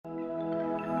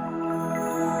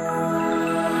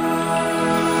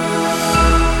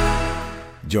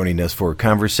Joining us for a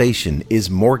conversation is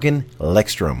Morgan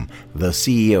Lekstrom, the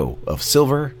CEO of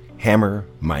Silver Hammer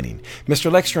Mining.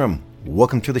 Mr. Lekstrom,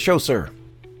 welcome to the show, sir.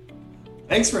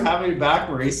 Thanks for having me back,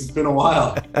 Maurice. It's been a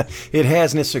while. It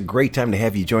has, and it's a great time to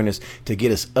have you join us to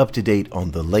get us up to date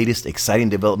on the latest exciting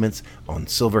developments on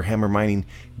Silver Hammer Mining.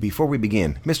 Before we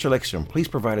begin, Mr. Lekstrom, please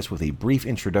provide us with a brief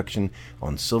introduction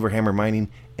on Silver Hammer Mining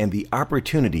and the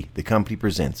opportunity the company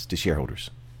presents to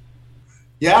shareholders.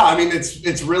 Yeah, I mean,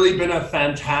 it's really been a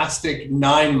fantastic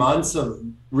 9 months of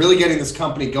really getting this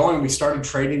company going. We started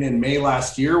trading in May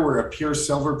last year. We're a pure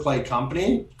silver play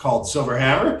company called Silver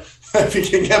Hammer, if you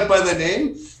can get by the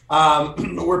name.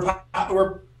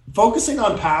 We're focusing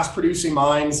on past producing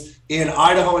mines in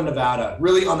Idaho and Nevada,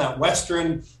 really on that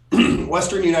western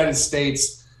United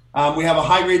States. We have a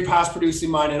high-grade past producing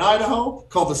mine in Idaho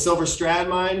called the Silver Strand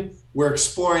Mine. We're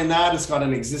exploring that. It's got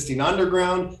an existing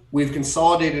underground. We've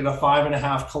consolidated a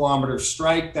 5.5 kilometer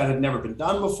strike that had never been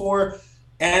done before.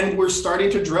 And we're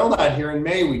starting to drill that here in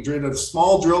May. We did a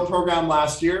small drill program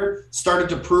last year, started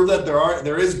to prove that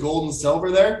there is gold and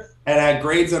silver there, and at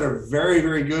grades that are very,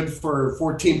 very good for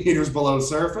 14 meters below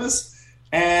surface.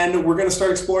 And we're going to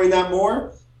start exploring that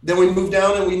more. Then we moved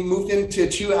down and we moved into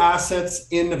 2 assets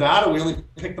in Nevada. We only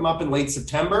picked them up in late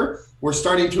September. We're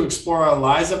starting to explore our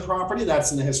Liza property.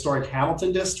 That's in the historic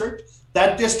Hamilton district.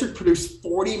 That district produced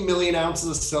 40 million ounces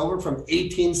of silver from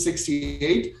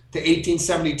 1868 to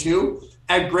 1872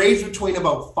 at grades between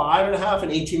about 5.5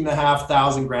 and 18.5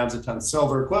 thousand grams a ton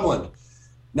silver equivalent.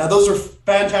 Now, those are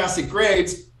fantastic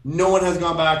grades. No one has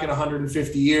gone back in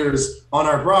 150 years on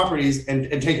our properties and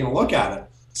taken a look at it.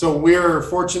 So we're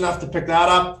fortunate enough to pick that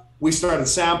up. We started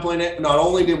sampling it. Not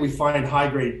only did we find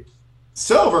high-grade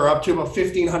silver up to about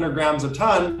 1,500 grams a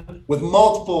ton with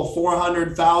multiple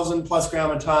 400,000 plus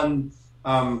gram a ton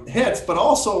hits, but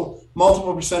also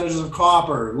multiple percentages of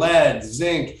copper, lead,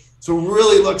 zinc. So it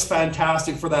really looks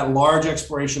fantastic for that large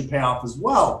exploration payoff as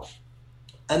well.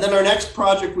 And then our next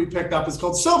project we picked up is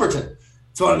called Silverton.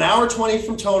 It's about an hour 20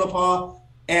 from Tonopah.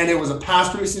 And it was a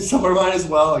past producing silver mine as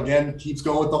well. Again, keeps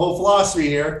going with the whole philosophy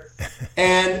here.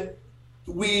 And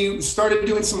we started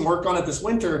doing some work on it this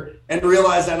winter and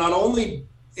realized that not only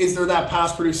is there that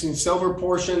past producing silver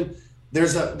portion, there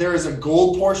is a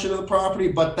gold portion of the property,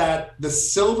 but that the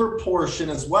silver portion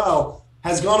as well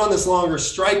has gone on this longer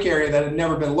strike area that had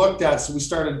never been looked at. So we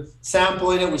started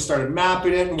sampling it, we started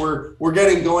mapping it, and we're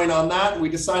getting going on that. And we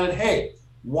decided, hey,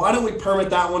 why don't we permit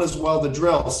that one as well to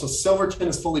drill? So Silverton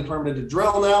is fully permitted to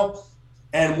drill now.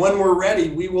 And when we're ready,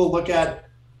 we will look at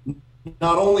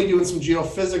not only doing some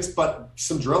geophysics, but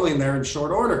some drilling there in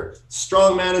short order.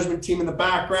 Strong management team in the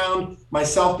background,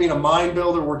 myself being a mine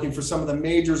builder, working for some of the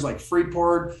majors like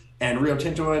Freeport and Rio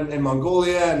Tinto in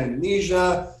Mongolia and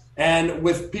Indonesia, and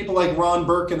with people like Ron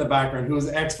Burke in the background, who is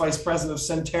ex-vice president of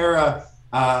Centerra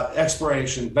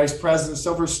Exploration, vice president of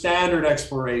Silver Standard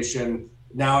Exploration,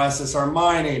 now SSR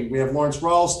Mining. We have Lawrence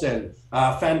Ralston,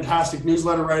 fantastic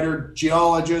newsletter writer,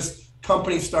 geologist,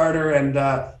 company starter,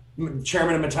 and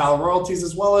chairman of Metal Royalties,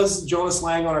 as well as Jonas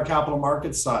Lang on our capital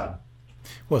markets side.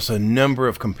 Well, it's a number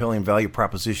of compelling value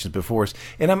propositions before us,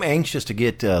 and I'm anxious to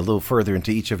get a little further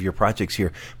into each of your projects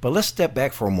here. But let's step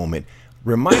back for a moment.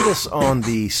 Remind us on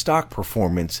the stock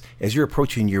performance as you're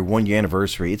approaching your 1-year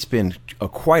anniversary. It's been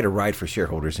quite a ride for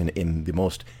shareholders in the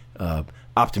most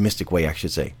optimistic way, I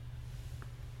should say.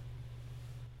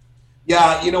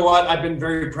 Yeah, you know what? I've been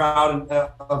very proud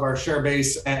of our share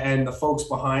base and the folks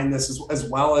behind this, as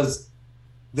well as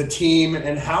the team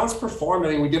and how it's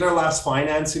performing. We did our last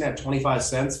financing at 25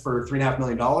 cents for $3.5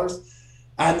 million,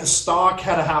 and the stock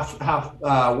had a half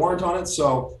warrant on it,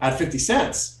 so at 50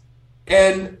 cents.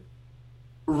 And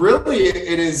really,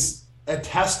 it is a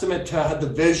testament to the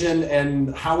vision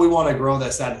and how we want to grow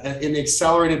this in the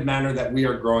accelerated manner that we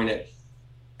are growing it.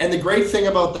 And the great thing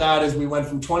about that is we went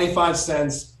from 25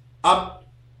 cents up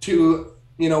to,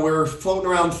 we were floating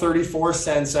around 34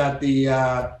 cents at the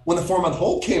when the 4-month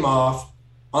hold came off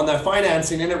on that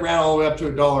financing, and it ran all the way up to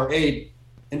 $1.08.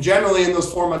 And generally in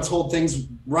those 4 months hold, things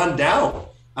run down.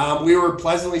 We were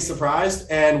pleasantly surprised,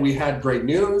 and we had great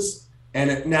news.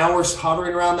 And now we're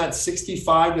hovering around that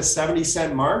 65 to 70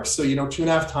 cent mark. So,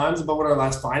 2.5 times above what our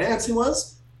last financing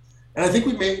was. And I think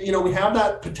we have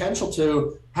that potential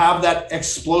to have that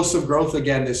explosive growth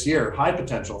again this year. High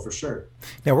potential for sure.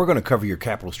 Now, we're going to cover your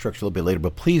capital structure a little bit later,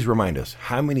 but please remind us,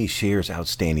 how many shares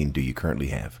outstanding do you currently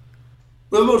have?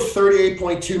 We have about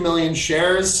 38.2 million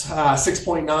shares,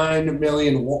 6.9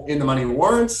 million in the money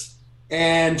warrants,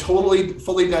 and totally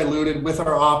fully diluted with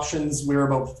our options, we're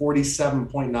about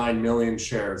 47.9 million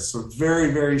shares. So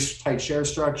very, very tight share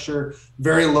structure,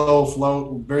 very low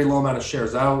float, very low amount of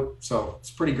shares out. So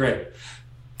it's pretty great.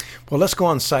 Well, let's go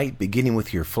on site, beginning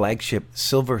with your flagship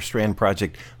Silver Strand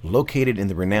project located in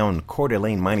the renowned Coeur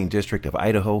d'Alene Mining District of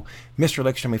Idaho. Mr.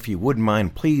 Lekstrom, if you wouldn't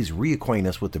mind, please reacquaint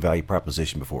us with the value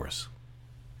proposition before us.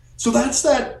 So that's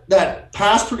that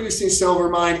past producing silver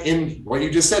mine in what you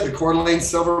just said, the Coeur d'Alene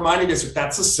Silver Mining District.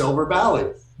 That's the Silver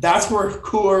Valley. That's where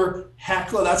Coeur,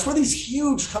 Hecla, that's where these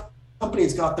huge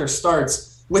companies got their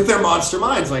starts with their monster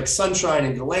mines like Sunshine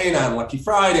and Galena and Lucky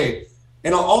Friday.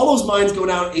 And all those mines go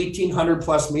down 1,800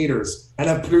 plus meters and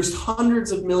have produced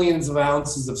hundreds of millions of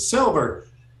ounces of silver.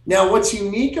 Now, what's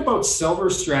unique about Silver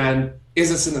Strand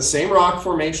is it's in the same rock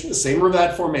formation, the same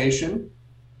Revette formation.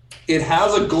 It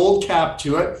has a gold cap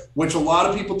to it, which a lot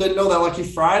of people didn't know that Lucky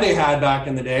Friday had back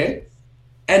in the day,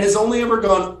 and has only ever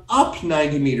gone up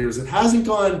 90 meters. It hasn't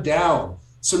gone down.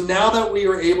 So now that we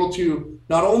are able to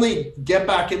not only get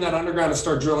back in that underground and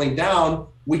start drilling down,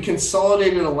 we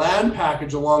consolidated a land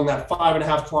package along that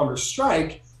 5.5 kilometer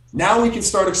strike. Now we can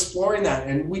start exploring that.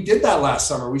 And we did that last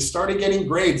summer. We started getting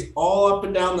grades all up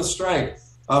and down the strike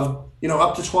of,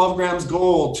 up to 12 grams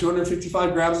gold,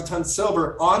 255 grams a ton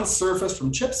silver on surface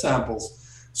from chip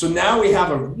samples. So now we have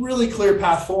a really clear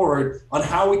path forward on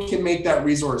how we can make that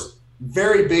resource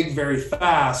very big, very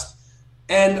fast,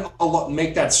 and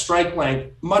make that strike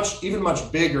length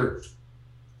much bigger.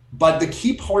 But the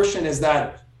key portion is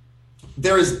that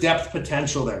there is depth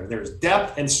potential there. There's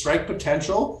depth and strike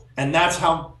potential, and that's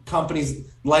how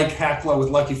companies like Hecla with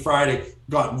Lucky Friday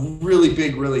got really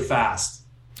big, really fast.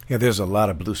 Yeah, there's a lot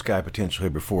of blue sky potential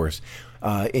here before us.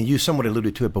 And you somewhat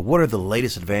alluded to it, but what are the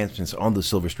latest advancements on the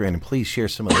Silver Strand? And please share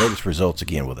some of the latest results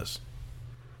again with us.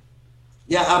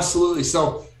 Yeah, absolutely.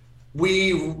 So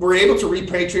we were able to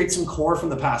repatriate some core from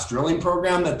the past drilling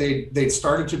program that they'd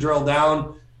started to drill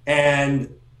down,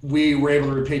 and we were able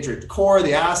to repatriate the core,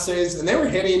 the assays, and they were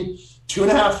hitting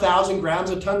 2,500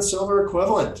 grams a ton silver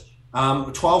equivalent,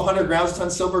 1,200 grams a ton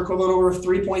silver equivalent over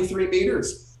 3.3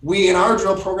 meters. In our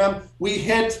drill program, we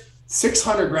hit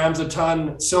 600 grams a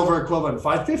ton silver equivalent,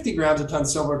 550 grams a ton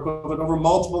silver equivalent over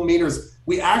multiple meters.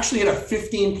 We actually hit a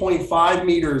 15.5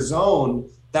 meter zone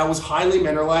that was highly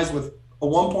mineralized with a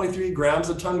 1.3 grams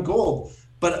a ton gold.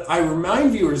 But I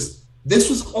remind viewers,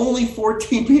 this was only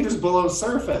 14 meters below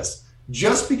surface.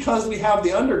 Just because we have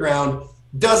the underground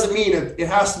doesn't mean it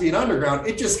has to be an underground.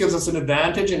 It just gives us an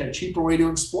advantage and a cheaper way to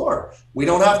explore. We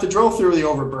don't have to drill through the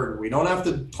overburden. We don't have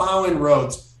to plow in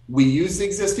roads. We use the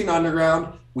existing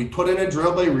underground. We put in a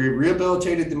drill bay, we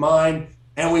rehabilitated the mine,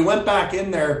 and we went back in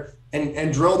there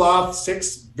and drilled off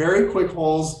 6 very quick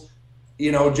holes.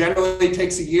 Generally it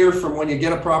takes a year from when you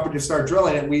get a property to start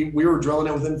drilling it. We were drilling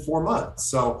it within 4 months.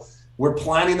 So we're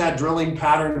planning that drilling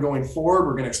pattern going forward.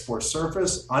 We're going to explore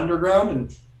surface, underground,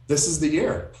 and this is the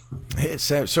year. It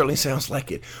certainly sounds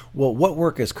like it. Well, what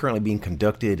work is currently being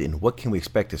conducted, and what can we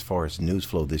expect as far as news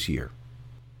flow this year?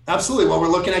 Absolutely. Well, we're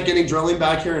looking at getting drilling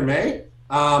back here in May.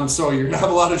 So you're going to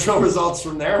have a lot of drill results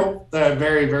from there. They're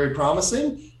very, very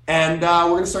promising. And we're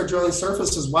going to start drilling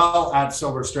surface as well at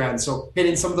Silver Strand. So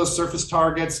hitting some of those surface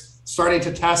targets, starting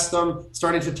to test them,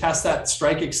 starting to test that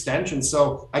strike extension.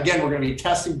 So again, we're going to be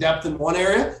testing depth in one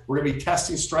area, we're going to be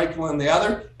testing strike in the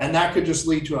other, and that could just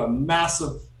lead to a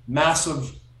massive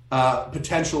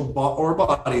potential ore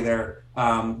body there,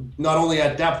 not only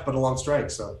at depth, but along strike.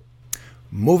 So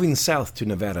moving south to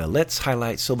Nevada, let's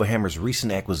highlight Silverhammer's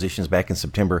recent acquisitions back in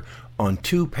September on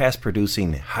 2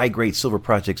 past-producing high-grade silver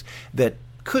projects that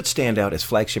could stand out as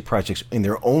flagship projects in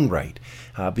their own right.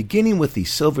 Beginning with the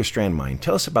Silver Strand mine,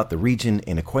 tell us about the region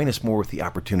and acquaint us more with the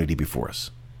opportunity before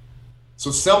us.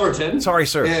 So Silverton. Sorry,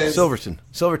 sir. Silverton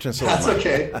Silver That's mine.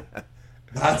 okay.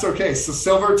 That's okay. So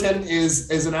Silverton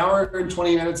is an hour and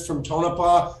 20 minutes from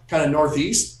Tonopah, kind of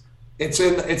northeast. It's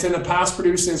in a past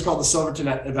producing. It's called the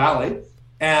Silverton Valley,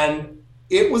 and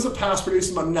it was a past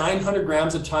producing about 900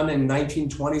 grams a ton in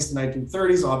 1920s to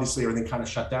 1930s. Obviously, everything kind of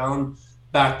shut down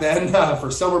back then for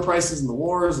silver prices and the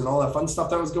wars and all that fun stuff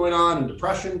that was going on and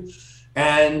depression.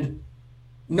 And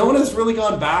no one has really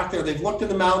gone back there. They've looked in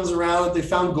the mountains around it. They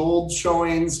found gold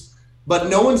showings, but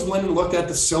no one's went and looked at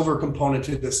the silver component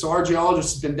to this. So our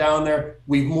geologist has been down there.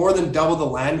 We've more than doubled the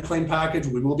land claim package.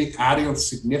 We will be adding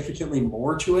significantly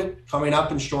more to it coming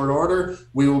up in short order.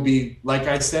 We will be, like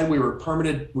I said, we are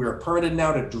permitted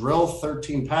now to drill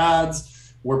 13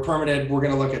 pads. We're permitted. We're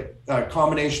going to look at a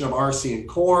combination of RC and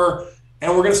core. And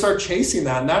we're going to start chasing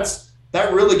that. And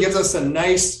that really gives us a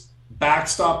nice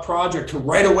backstop project to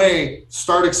right away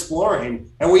start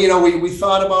exploring. And we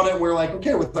thought about it. We're like,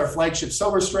 okay, with our flagship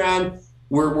Silver Strand,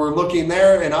 we're looking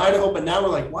there in Idaho, but now we're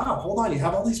like, wow, hold on, you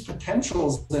have all these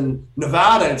potentials in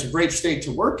Nevada. It's a great state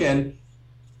to work in.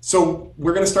 So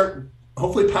we're going to start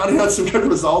hopefully pounding out some good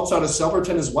results out of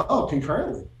Silverton as well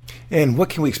concurrently. And what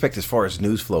can we expect as far as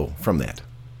news flow from that?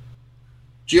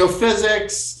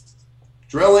 Geophysics,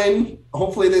 drilling,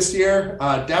 hopefully this year,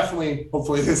 definitely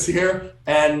hopefully this year,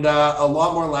 and a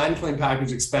lot more land claim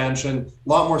package expansion, a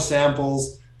lot more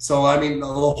samples. So, I mean, the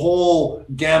whole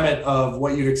gamut of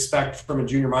what you'd expect from a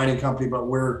junior mining company, but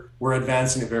we're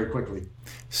advancing it very quickly.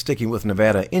 Sticking with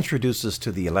Nevada, introduce us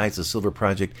to the Eliza Silver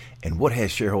Project and what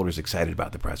has shareholders excited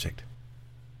about the project.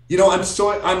 You know,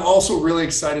 I'm also really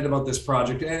excited about this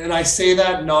project. And I say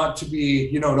that not to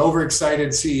be, an overexcited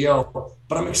CEO,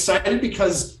 but I'm excited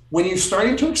because when you're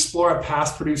starting to explore a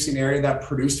past producing area that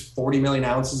produced 40 million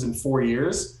ounces in 4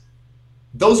 years,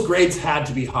 those grades had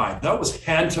to be high. That was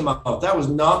hand to mouth. That was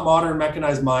not modern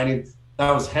mechanized mining.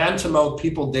 That was hand to mouth,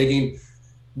 people digging.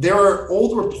 There are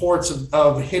old reports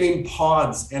of hitting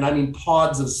pods, and I mean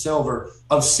pods of silver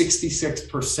of 66%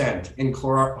 hosted in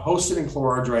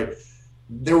chlorargite.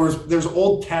 There's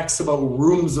old texts about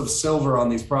rooms of silver on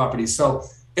these properties. So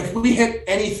if we hit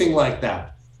anything like that,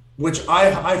 which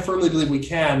I firmly believe we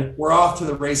can, we're off to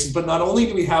the races. But not only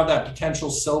do we have that potential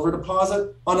silver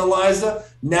deposit on Eliza,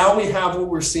 now we have what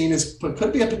we're seeing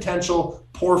could be a potential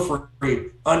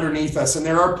porphyry underneath us. And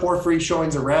there are porphyry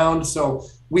showings around. So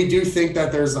we do think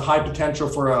that there's a high potential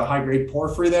for a high-grade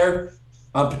porphyry there,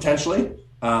 potentially.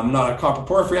 I'm not a copper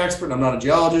porphyry expert. I'm not a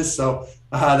geologist. So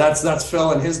that's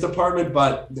Phil and his department.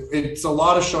 But it's a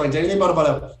lot of showings. Anything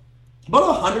about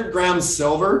 100 grams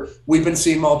silver, we've been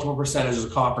seeing multiple percentages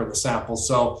of copper in the sample.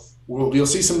 So you'll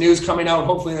see some news coming out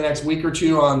hopefully in the next week or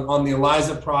two on the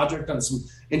Eliza project, on some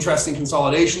interesting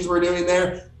consolidations we're doing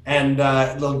there. And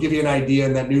they'll give you an idea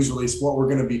in that news release what we're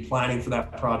going to be planning for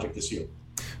that project this year.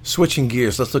 Switching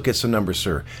gears, let's look at some numbers,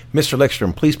 sir. Mr.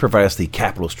 Lekstrom, please provide us the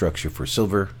capital structure for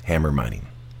Silver Hammer Mining.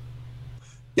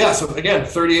 Yeah, so again,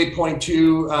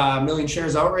 38.2 million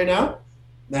shares out right now,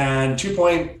 and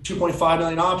 2.5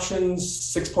 million options,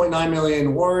 6.9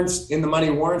 million warrants, in the money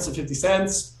warrants at 50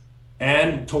 cents,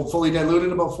 and fully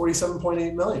diluted about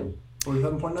 47.8 million.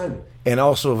 47.9. And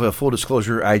also, a full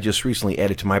disclosure, I just recently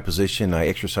added to my position. I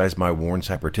exercised my warrants.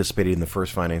 I participated in the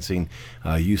first financing.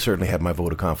 You certainly have my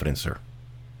vote of confidence, sir.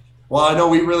 Well, I know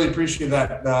we really appreciate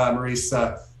that, Maurice.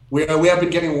 We have been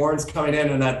getting warrants coming in,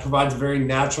 and that provides a very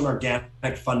natural and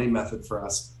organic funding method for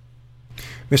us.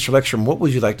 Mr. Lekstrom, what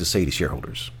would you like to say to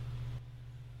shareholders?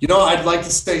 I'd like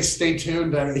to say stay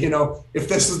tuned. If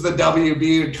this is the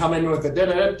WB, come in with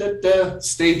a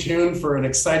stay tuned for an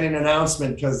exciting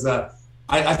announcement, because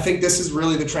I think this is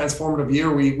really the transformative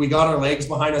year. We got our legs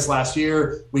behind us last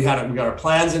year. We got our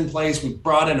plans in place. We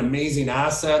brought in amazing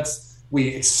assets.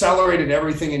 We accelerated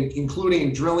everything,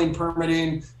 including drilling,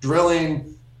 permitting,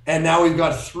 and now we've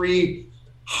got 3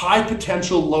 high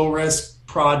potential, low risk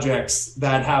projects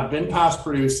that have been past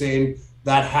producing,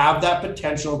 that have that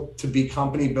potential to be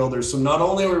company builders. So not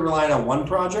only are we relying on one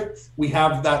project, we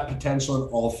have that potential in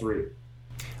all 3.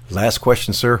 Last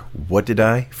question, sir. What did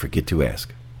I forget to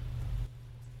ask?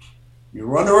 You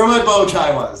wonder where my bow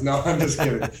tie was. No, I'm just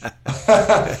kidding.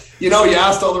 You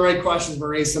asked all the right questions,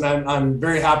 Maurice, and I'm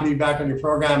very happy to be back on your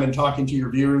program and talking to your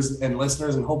viewers and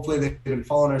listeners, and hopefully they've been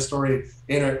following our story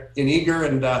in eager.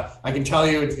 And I can tell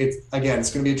you, it's going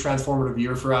to be a transformative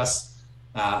year for us.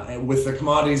 And with the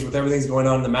commodities, with everything's going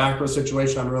on in the macro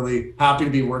situation, I'm really happy to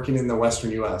be working in the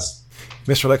Western U.S.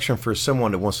 Mr. Lekstrom, for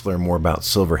someone that wants to learn more about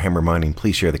Silver Hammer Mining,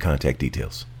 please share the contact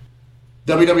details.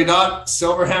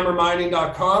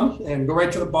 www.silverhammermining.com, and go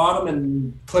right to the bottom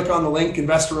and click on the link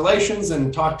Investor Relations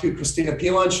and talk to Christina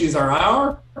Pilon. She's our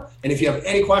IR. And if you have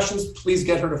any questions, please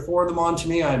get her to forward them on to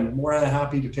me. I'm more than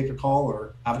happy to take a call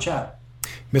or have a chat.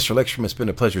 Mr. Lekstrom, it's been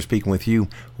a pleasure speaking with you.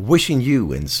 Wishing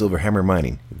you and Silver Hammer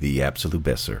Mining the absolute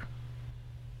best, sir.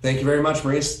 Thank you very much,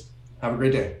 Maurice. Have a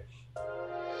great day.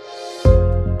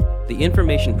 The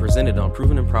information presented on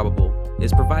Proven and Probable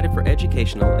is provided for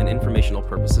educational and informational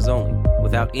purposes only,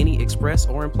 without any express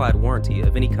or implied warranty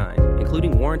of any kind,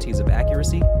 including warranties of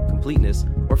accuracy, completeness,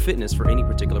 or fitness for any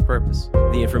particular purpose.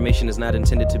 The information is not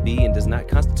intended to be and does not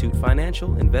constitute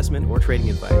financial, investment, or trading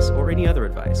advice, or any other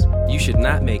advice. You should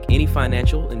not make any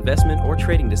financial, investment, or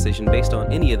trading decision based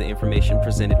on any of the information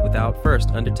presented without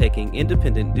first undertaking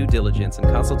independent due diligence and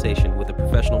consultation with a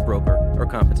professional broker or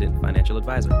competent financial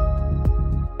advisor.